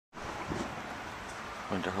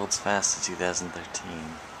Winter holds fast to 2013.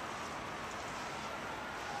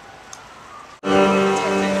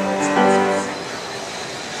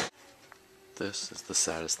 This is the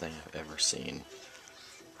saddest thing I've ever seen.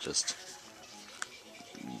 Just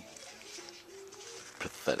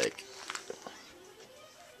pathetic.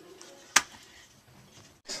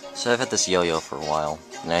 So I've had this yo-yo for a while,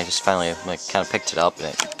 and I just finally kind of picked it up, and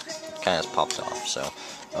it kind of just popped off. So,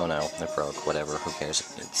 oh no, it broke. Whatever. Who cares?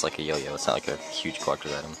 It's like a yo-yo. It's not like a huge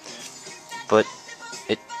collector's item. But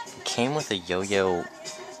it came with a yo-yo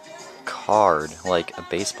card, like a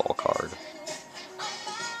baseball card.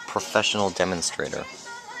 Professional demonstrator.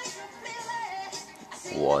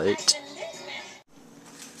 What?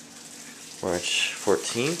 March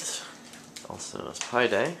 14th, also known as Pie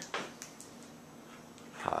Day.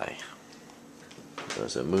 Pie. What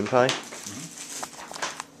is it, moon pie?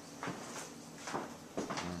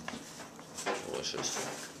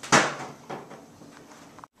 Delicious.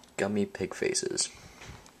 Gummy pig faces.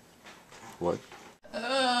 What?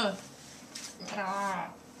 Oh.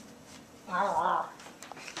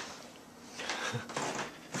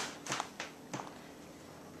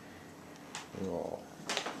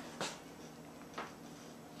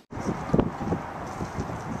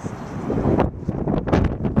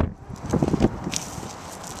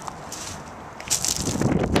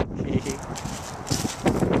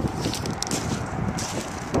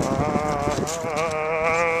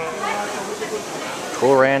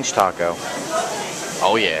 Cool Ranch taco.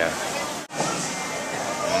 Oh yeah.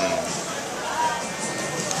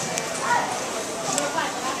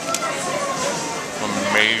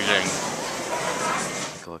 Amazing.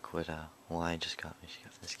 Look what Why just got me. She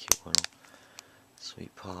got this cute little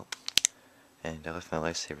sweet pop. And I left my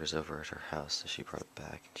lifesavers over at her house, so she brought it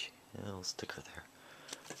back and she had a little sticker there.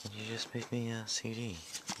 And she just made me a CD.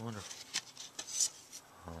 Wonderful.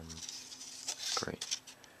 Great.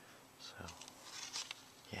 So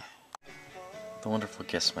yeah. The wonderful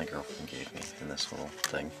gifts my girlfriend gave me in this little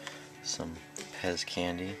thing. Some Pez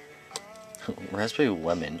candy. Raspberry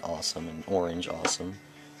lemon, awesome, and orange, awesome.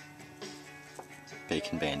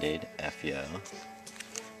 Bacon Band-Aid, F yeah.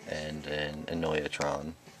 And an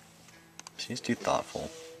Annoyatron. She's too thoughtful.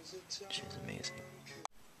 She's amazing.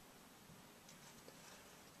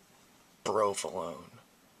 Provolone.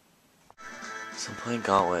 So I'm playing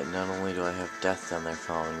Gauntlet, and not only do I have Death down there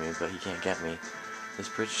following me, but he can't get me. This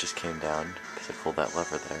bridge just came down, because I pulled that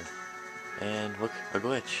lever there. And look, a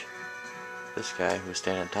glitch. This guy who was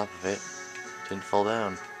standing on top of it didn't fall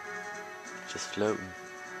down. Just floating.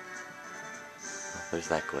 Oh, there's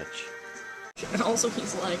that glitch. And also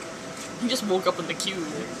he's like, he just woke up in the cube.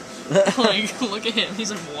 Like, look at him,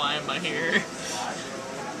 he's like, why am I here?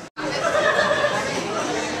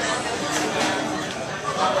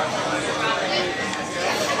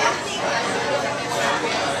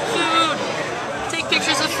 Food! Take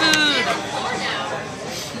pictures of food!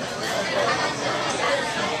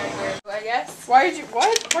 I guess. Why did you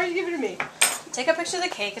give it to me? Take a picture of the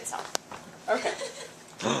cake itself. Okay.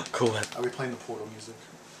 Cool. Are we playing the Portal music?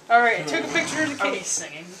 Alright, took a picture of the Are we cake.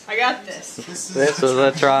 singing? I got this. This was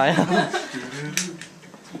a trial.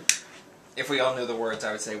 If we all know the words,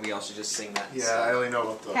 I would say we all should just sing that. Yeah, I only know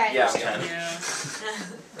about the... Okay. Yeah. Yeah.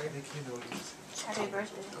 Happy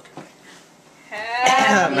birthday.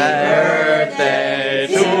 Happy birthday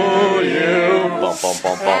to you. Bum, bum,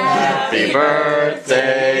 bum, bum. Happy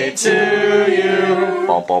birthday to you.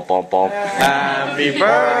 Bum, bum, bum, bum. Happy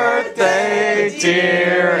birthday,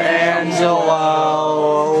 dear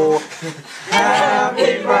Angelo.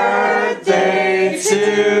 Happy birthday to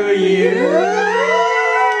you.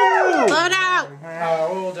 Blow it out! How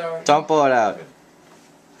old are you? Don't blow it out.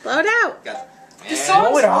 Blow it out! Got The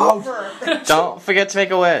song's over. Don't forget to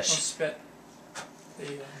make a wish. Spit.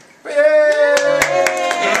 There you go.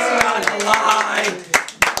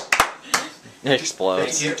 It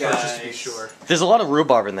explodes. Thank you, Just to be guys. sure. There's a lot of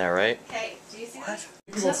rhubarb in there, right? Okay, do you see this?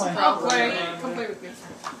 People play. I'll play. Come play with me.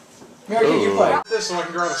 Mary, can you Ooh. play? This so I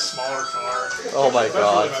can drive a smaller car. Oh my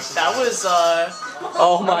god. That was,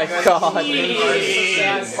 Oh my god.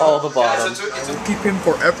 Oh, the bottom. Keep him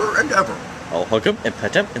forever and ever. I'll hug him and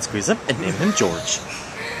pet him and squeeze him and name him George.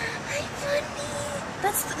 Hi, buddy.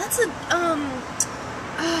 That's a,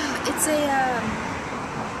 it's a,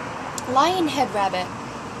 lion head rabbit.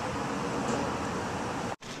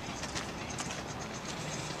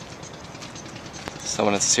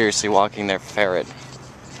 Someone is seriously walking their ferret.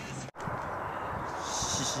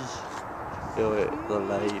 Feel it, the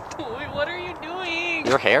light. wait, what are you doing?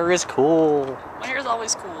 Your hair is cool. My hair's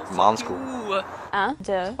always cool. Mom's Fuck cool. you. 1, 2,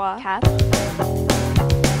 3, 4